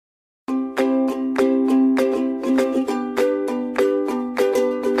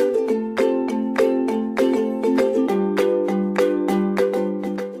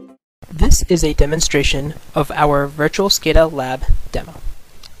is a demonstration of our VirtualSCADA lab demo.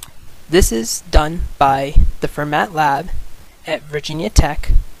 This is done by the FERMAT lab at Virginia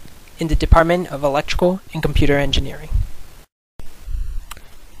Tech in the Department of Electrical and Computer Engineering.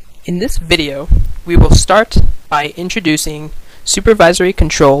 In this video, we will start by introducing supervisory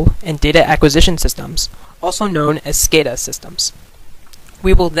control and data acquisition systems, also known as SCADA systems.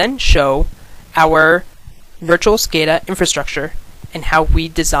 We will then show our VirtualSCADA infrastructure and how we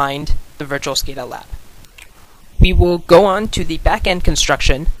designed the VirtualSCADA lab. We will go on to the back-end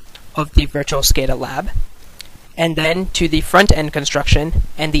construction of the VirtualSCADA lab, and then to the front-end construction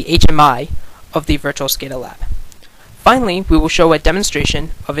and the HMI of the VirtualSCADA lab. Finally, we will show a demonstration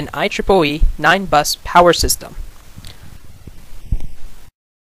of an IEEE 9-bus power system.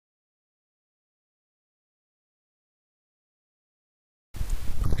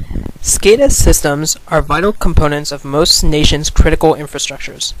 SCADA systems are vital components of most nations' critical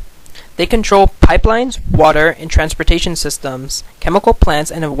infrastructures. They control pipelines, water and transportation systems, chemical plants,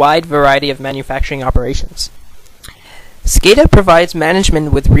 and a wide variety of manufacturing operations. SCADA provides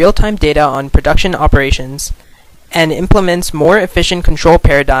management with real-time data on production operations and implements more efficient control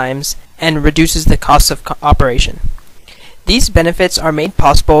paradigms and reduces the costs of operation. These benefits are made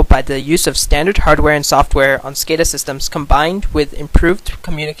possible by the use of standard hardware and software on SCADA systems combined with improved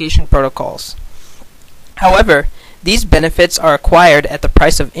communication protocols. However, these benefits are acquired at the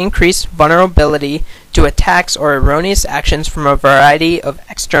price of increased vulnerability to attacks or erroneous actions from a variety of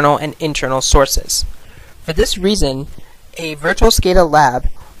external and internal sources. For this reason, a VirtualSCADA lab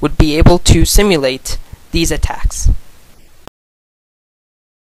would be able to simulate these attacks.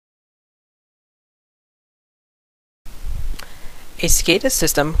 A SCADA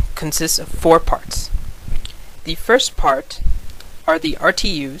system consists of 4 parts. The first part are the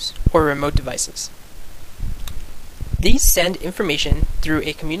RTUs, or remote devices. These send information through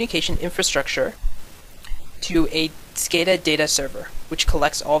a communication infrastructure to a SCADA data server, which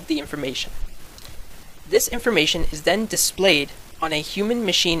collects all of the information. This information is then displayed on a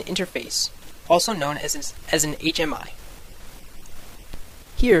human-machine interface, also known as an HMI.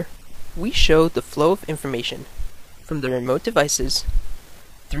 Here, we show the flow of information from the remote devices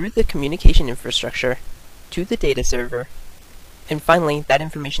through the communication infrastructure to the data server, and finally that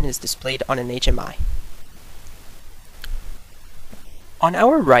information is displayed on an HMI. On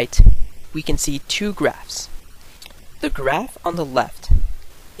our right, we can see 2 graphs. The graph on the left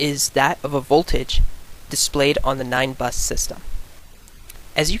is that of a voltage displayed on the 9-bus system.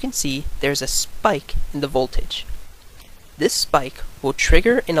 As you can see, there's a spike in the voltage. This spike will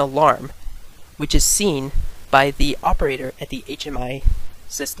trigger an alarm which is seen by the operator at the HMI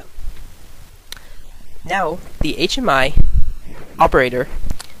system. Now, the HMI operator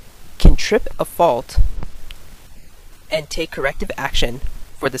can trip a fault and take corrective action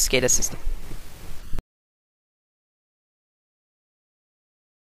for the SCADA system.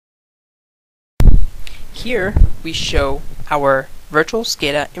 Here, we show our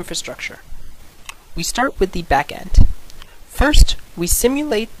VirtualSCADA infrastructure. We start with the back end. First, we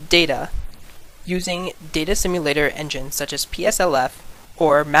simulate data using data simulator engines such as PSLF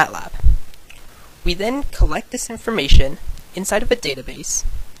or MATLAB. We then collect this information inside of a database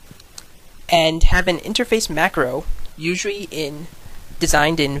and have an interface macro, usually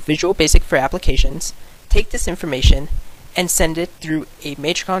designed in Visual Basic for applications, take this information and send it through a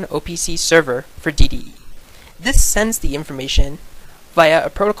Matricon OPC server for DDE. This sends the information via a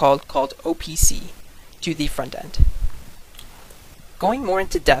protocol called OPC to the front end. Going more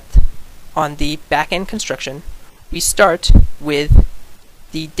into depth on the back-end construction, we start with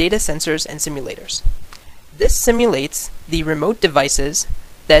the data sensors and simulators. This simulates the remote devices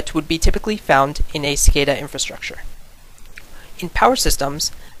that would be typically found in a SCADA infrastructure. In power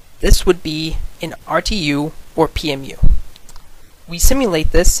systems, this would be an RTU or PMU. We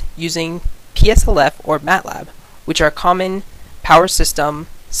simulate this using PSLF or MATLAB, which are common power system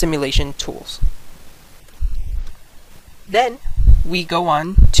simulation tools. Then we go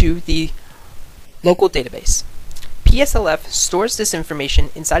on to the local database. PSLF stores this information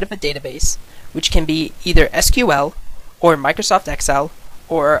inside of a database, which can be either SQL or Microsoft Excel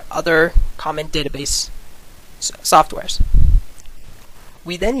or other common database softwares.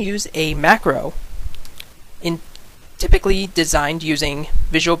 We then use a macro, typically designed using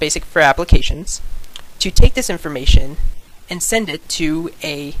Visual Basic for applications, to take this information and send it to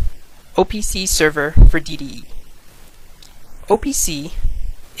a OPC server for DDE. OPC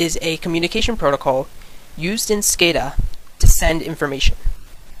is a communication protocol used in SCADA to send information.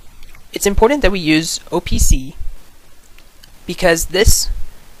 It's important that we use OPC because this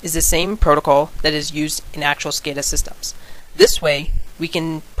is the same protocol that is used in actual SCADA systems. This way, we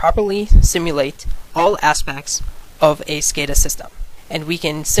can properly simulate all aspects of a SCADA system, and we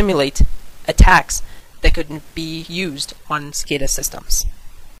can simulate attacks that could be used on SCADA systems.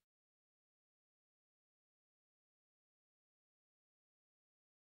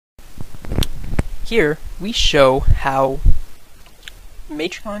 Here we show how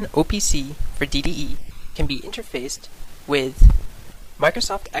Matricon OPC for DDE can be interfaced with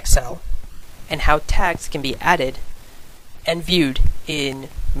Microsoft Excel and how tags can be added and viewed in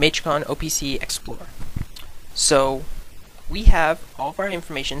Matricon OPC Explorer. So we have all of our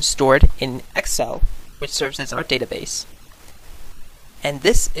information stored in Excel, which serves as our database, and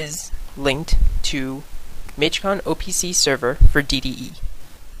this is linked to Matricon OPC server for DDE.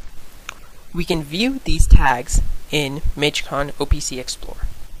 We can view these tags in Matricon OPC Explorer.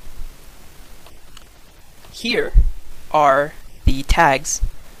 Here are the tags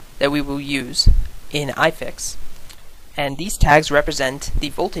that we will use in iFix, and these tags represent the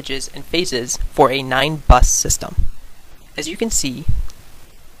voltages and phases for a 9-bus system. As you can see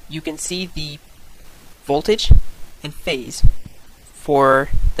the voltage and phase for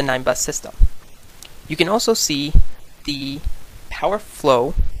the 9-bus system. You can also see the power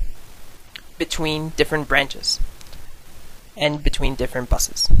flow between different branches and between different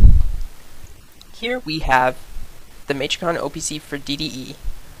buses. Here we have the Matricon OPC for DDE.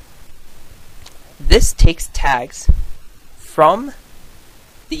 This takes tags from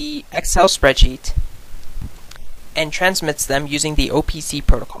the Excel spreadsheet and transmits them using the OPC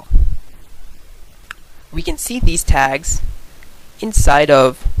protocol. We can see these tags inside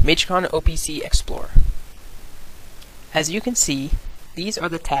of Matricon OPC Explorer. As you can see, these are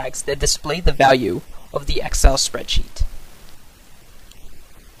the tags that display the value of the Excel spreadsheet.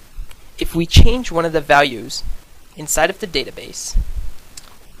 If we change one of the values inside of the database,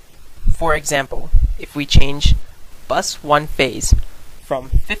 for example, if we change bus 1 phase from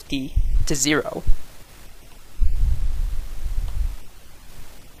 50 to 0,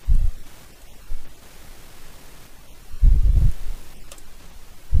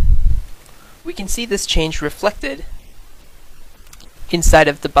 we can see this change reflected inside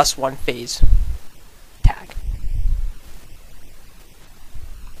of the bus 1 phase tag.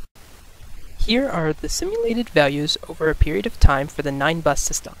 Here are the simulated values over a period of time for the 9-bus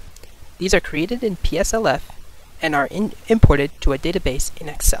system. These are created in PSLF and are imported to a database in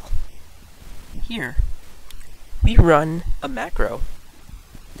Excel. Here, we run a macro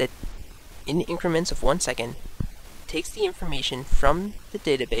that, in increments of 1 second, takes the information from the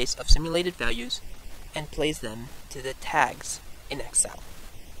database of simulated values and plays them to the tags in Excel.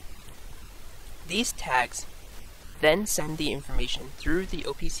 These tags then send the information through the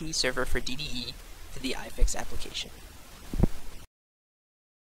OPC server for DDE to the iFix application.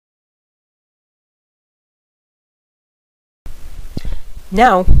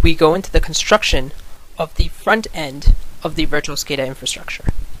 Now we go into the construction of the front end of the VirtualSCADA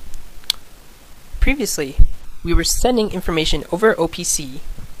infrastructure. Previously, we were sending information over OPC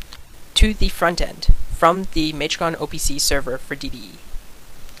to the front end from the Matricon OPC server for DDE.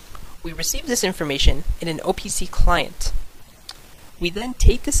 We receive this information in an OPC client. We then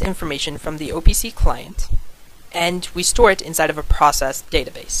take this information from the OPC client and we store it inside of a process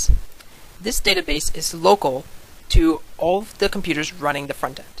database. This database is local to all of the computers running the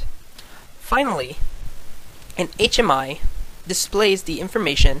front end. Finally, an HMI displays the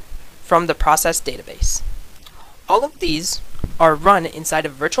information from the process database. All of these are run inside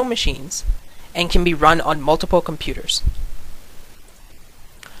of virtual machines and can be run on multiple computers.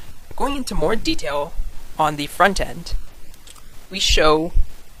 Going into more detail on the front end, we show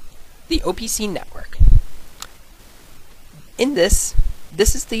the OPC network. In this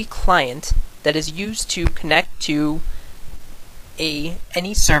is the client that is used to connect to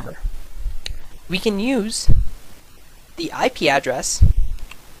any server. We can use the IP address,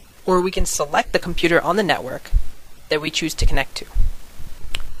 or we can select the computer on the network that we choose to connect to.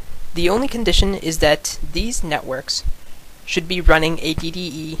 The only condition is that these networks should be running a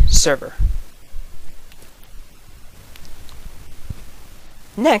DDE server.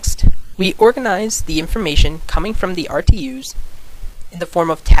 Next, we organize the information coming from the RTUs in the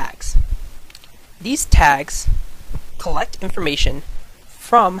form of tags. These tags collect information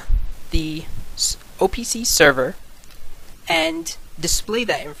from the OPC server and display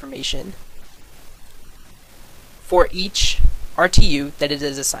that information for each RTU that it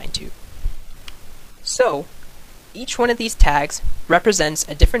is assigned to. So, each one of these tags represents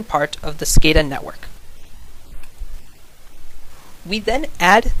a different part of the SCADA network. We then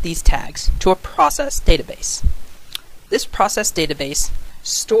add these tags to a process database. This process database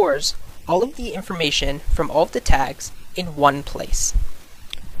stores all of the information from all of the tags in one place.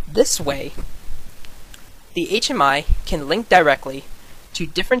 This way, the HMI can link directly to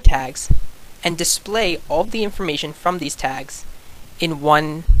different tags and display all the information from these tags in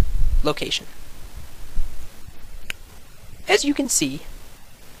one location. As you can see,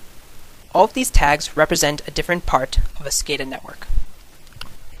 all of these tags represent a different part of a SCADA network.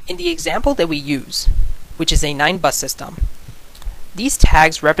 In the example that we use, which is a 9-bus system, these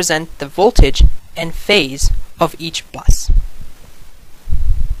tags represent the voltage and phase of each bus.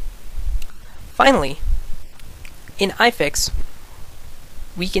 Finally, in iFix,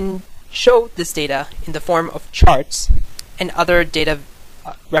 we can show this data in the form of charts and other data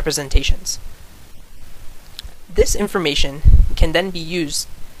representations. This information can then be used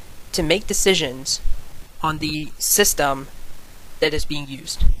to make decisions on the system that is being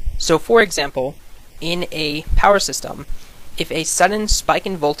used. So for example, in a power system, if a sudden spike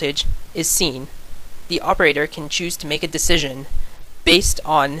in voltage is seen, the operator can choose to make a decision based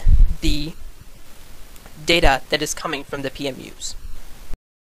on the data that is coming from the PMUs.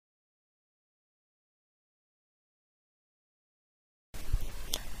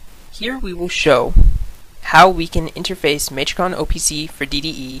 Here we will show how we can interface Matricon OPC for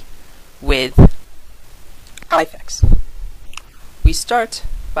DDE with iFix. We start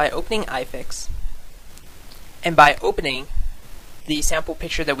by opening iFix and by opening the sample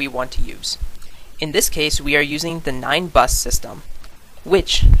picture that we want to use. In this case, we are using the 9-bus system,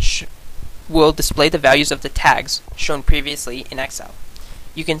 which will display the values of the tags shown previously in Excel.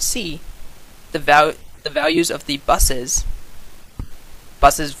 You can see the values of the buses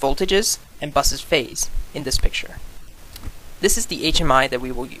voltages, and buses phase in this picture. This is the HMI that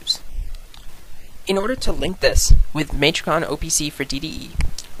we will use. In order to link this with Matricon OPC for DDE,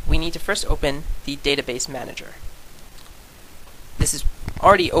 we need to first open the database manager. This is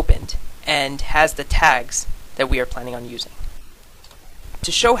already opened and has the tags that we are planning on using.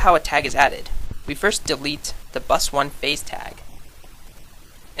 To show how a tag is added, we first delete the bus 1 phase tag,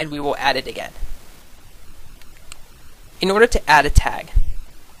 and we will add it again. In order to add a tag,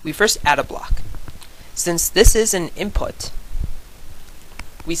 we first add a block. Since this is an input,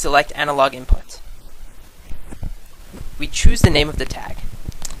 we select analog input. We choose the name of the tag.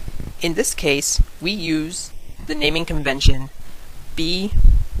 In this case, we use the naming convention B1P,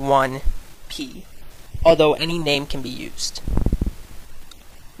 although any name can be used.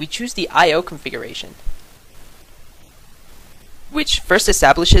 We choose the I/O configuration, which first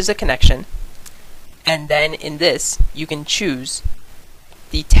establishes a connection, and then in this, you can choose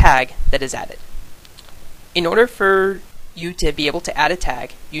the tag that is added. In order for you to be able to add a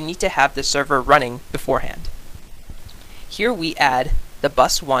tag, you need to have the server running beforehand. Here we add the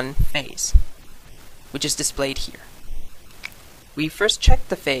bus 1 phase, which is displayed here. We first check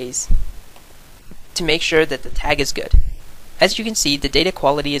the phase to make sure that the tag is good. As you can see, the data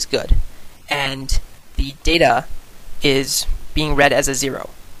quality is good, and the data is being read as a 0,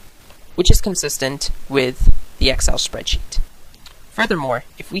 which is consistent with the Excel spreadsheet. Furthermore,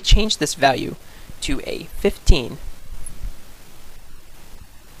 if we change this value to a 15,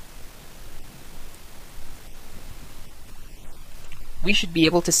 we should be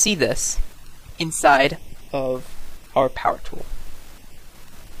able to see this inside of our power tool.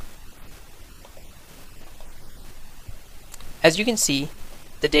 As you can see,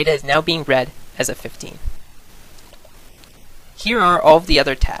 the data is now being read as a 15. Here are all of the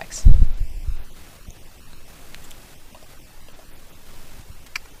other tags.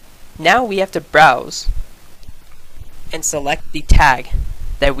 Now we have to browse and select the tag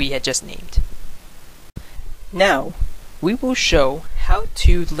that we had just named. Now we will show how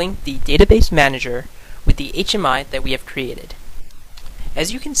to link the database manager with the HMI that we have created.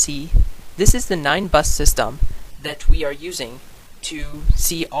 As you can see, this is the 9-bus system that we are using to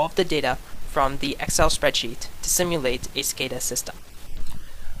see all of the data from the Excel spreadsheet to simulate a SCADA system.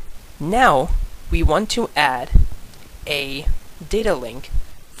 Now we want to add a data link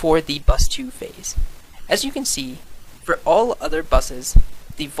for the bus 2 phase. As you can see, for all other buses,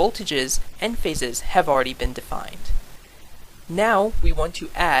 the voltages and phases have already been defined. Now we want to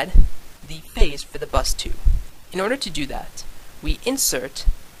add the phase for the bus 2. In order to do that, we insert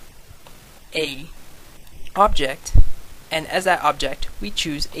a object, and as that object, we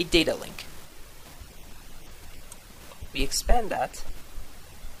choose a data link. We expand that,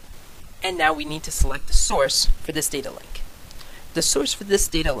 and now we need to select the source for this data link. The source for this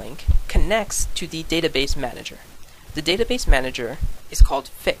data link connects to the database manager. The database manager is called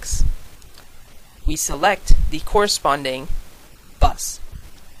Fix. We select the corresponding bus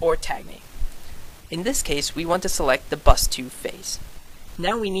or tag name. In this case, we want to select the bus 2 phase.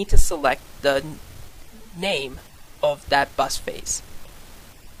 Now we need to select the name of that bus phase.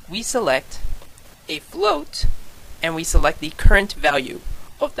 we select a float and we select the current value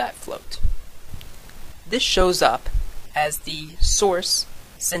of that float. This shows up as the source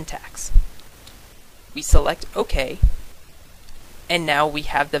syntax. We select OK, and now we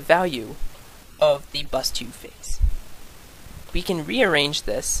have the value of the bus2 phase. We can rearrange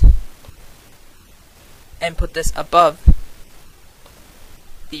this and put this above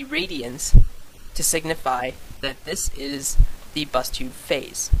the radians to signify that this is the bus2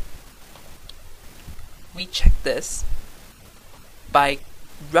 phase. We check this by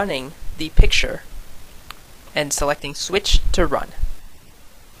running the picture and selecting switch to run.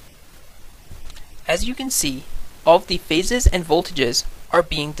 As you can see, all of the phases and voltages are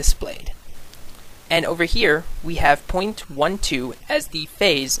being displayed. And over here, we have 0.12 as the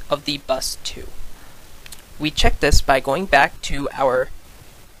phase of the bus 2. We check this by going back to our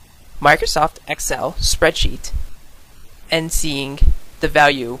Microsoft Excel spreadsheet and seeing the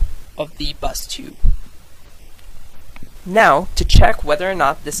value of the bus 2. Now, to check whether or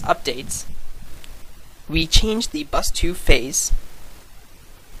not this updates, we change the bus 2 phase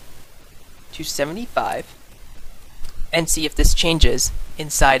to 75 and see if this changes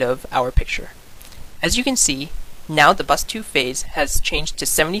inside of our picture. As you can see, now the bus 2 phase has changed to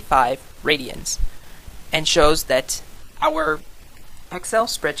 75 radians and shows that our Excel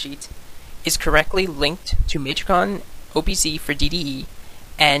spreadsheet is correctly linked to Matricon OPC for DDE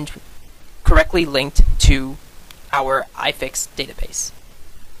and correctly linked to our iFix database.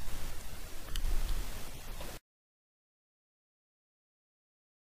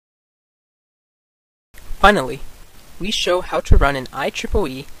 Finally, we show how to run an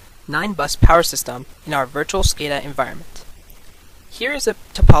IEEE 9-bus power system in our Virtual SCADA environment. Here is a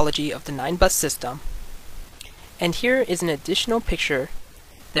topology of the 9-bus system, and here is an additional picture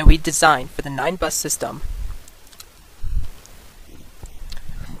that we designed for the 9-bus system.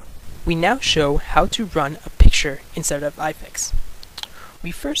 We now show how to run a picture inside of iFix.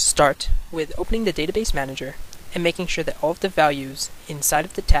 We first start with opening the database manager and making sure that all of the values inside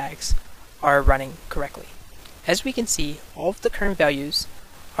of the tags are running correctly. As we can see, all of the current values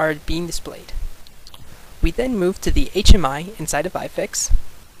are being displayed. We then move to the HMI inside of iFix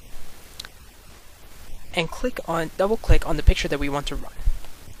and double-click on the picture that we want to run.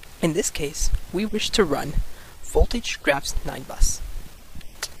 In this case, we wish to run Voltage Graphs 9-bus,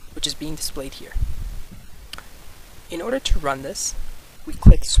 which is being displayed here. In order to run this, we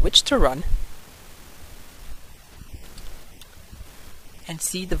click Switch to Run and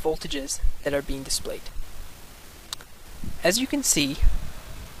see the voltages that are being displayed. As you can see,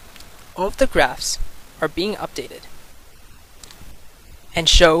 all of the graphs are being updated and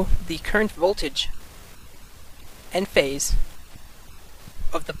show the current voltage and phase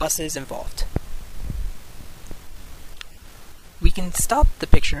of the buses involved. We can stop the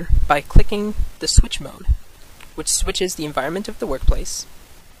picture by clicking the switch mode, which switches the environment of the workplace,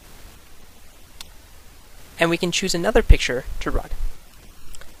 and we can choose another picture to run.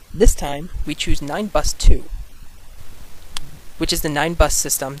 This time we choose 9-bus 2, which is the 9-bus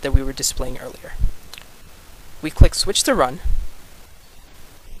system that we were displaying earlier. We click switch to run,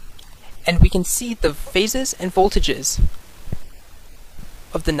 and we can see the phases and voltages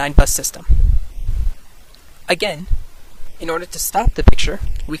of the 9-bus system. Again, in order to stop the picture,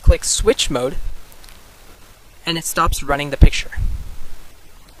 we click switch mode and it stops running the picture.